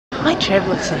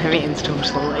traveller Sahavians to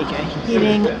Malaysia,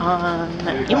 heading on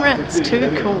Emirates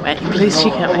to Kuwait. Please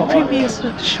check out my previous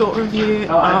short review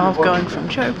of going from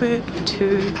Joburg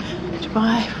to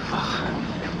Dubai. Oh,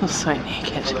 I was so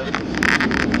naked.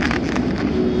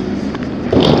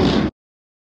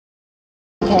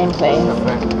 Can please.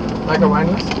 Like a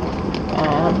wine list?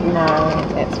 No,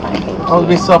 that's fine. I'll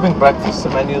be serving breakfast. The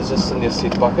menu is just in your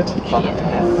seat pocket.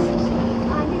 Yes.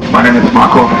 My name is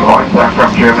Marco, I'm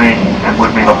from Germany, and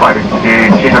with me on the flight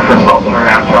today is Senior First Officer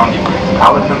Anton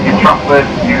Allison from the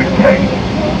UK.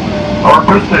 Our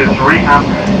first is Reham,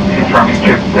 she's from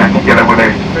Egypt, and together with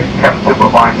a cabin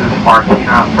supervisors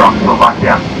Martina from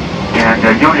Slovakia and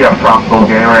Yulia from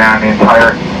Bulgaria, and the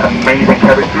entire amazing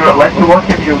cabin crew. I'd like to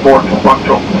welcome you aboard this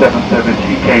punctual 7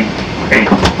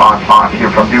 EK855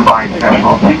 here from Dubai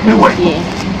International to Kuwait.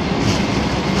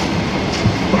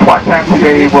 Flight time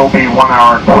today will be 1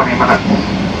 hour 20 minutes.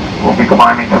 We'll be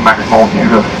climbing to maximum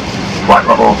altitude of flight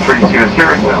level 300,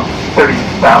 so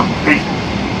 30,000 feet.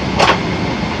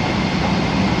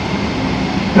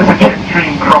 There's a jet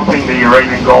stream crossing the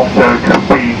Arabian Gulf, so it could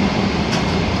be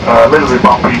a little bit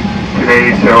bumpy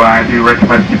today, so I do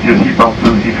recommend keep your seatbelt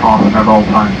loosely fastened at all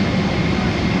times.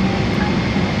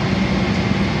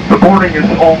 The boarding is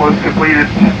almost completed,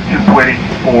 just waiting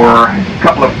for a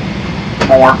couple of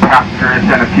more passengers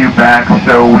and a few bags,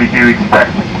 so we do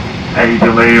expect a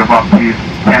delay of up to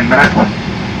 10 minutes.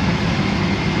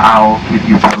 I'll keep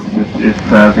you posted if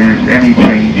there's any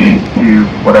change to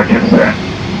what I just said.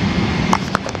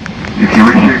 If you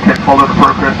wish, you can follow the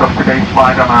progress of today's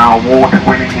flight on our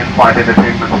award-winning in-flight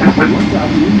entertainment system.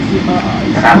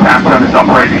 And as Anton is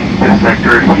operating this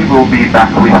sector, he will be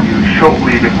back with you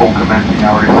shortly before commencing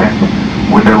our descent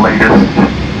with the latest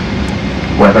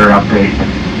weather update.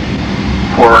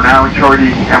 For now, enjoy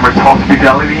the Emirates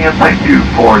hospitality and thank you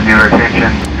for your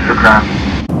attention. Shukran.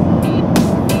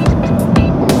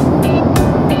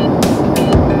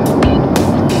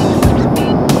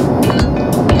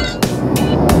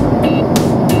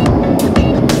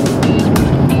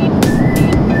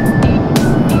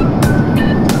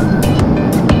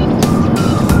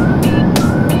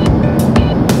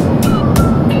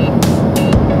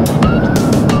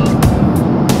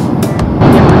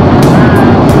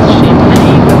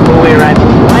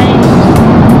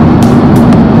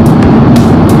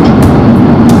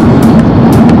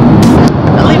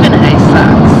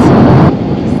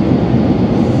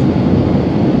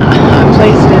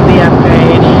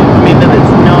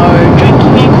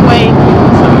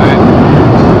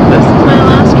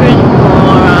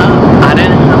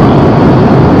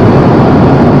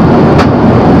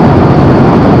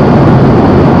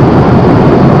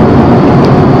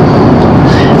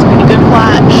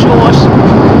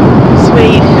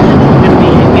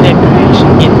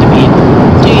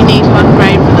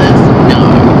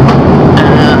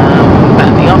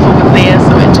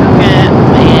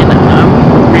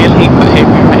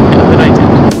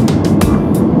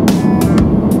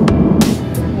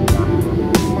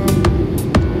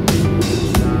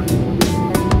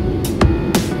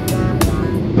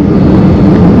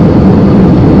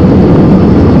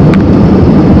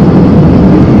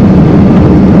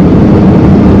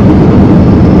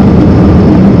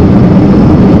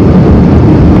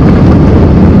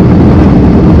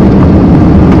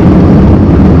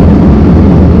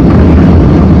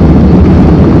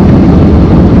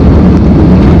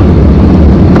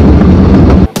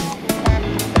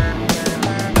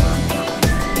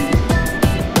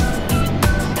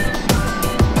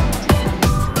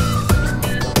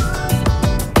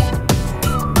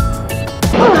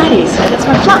 So that's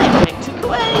my flight back to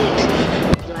Kuwait.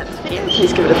 If you like this video,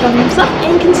 please give it a thumbs up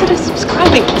and consider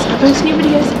subscribing, because I post new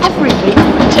videos every week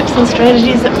with tips and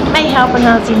strategies that may help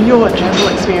enhancing your travel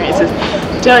experiences.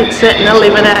 Don't sit in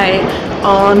 11A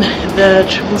on the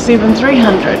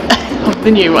 777-300 of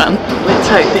the new one. Let's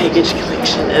hope baggage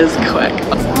collection is quick.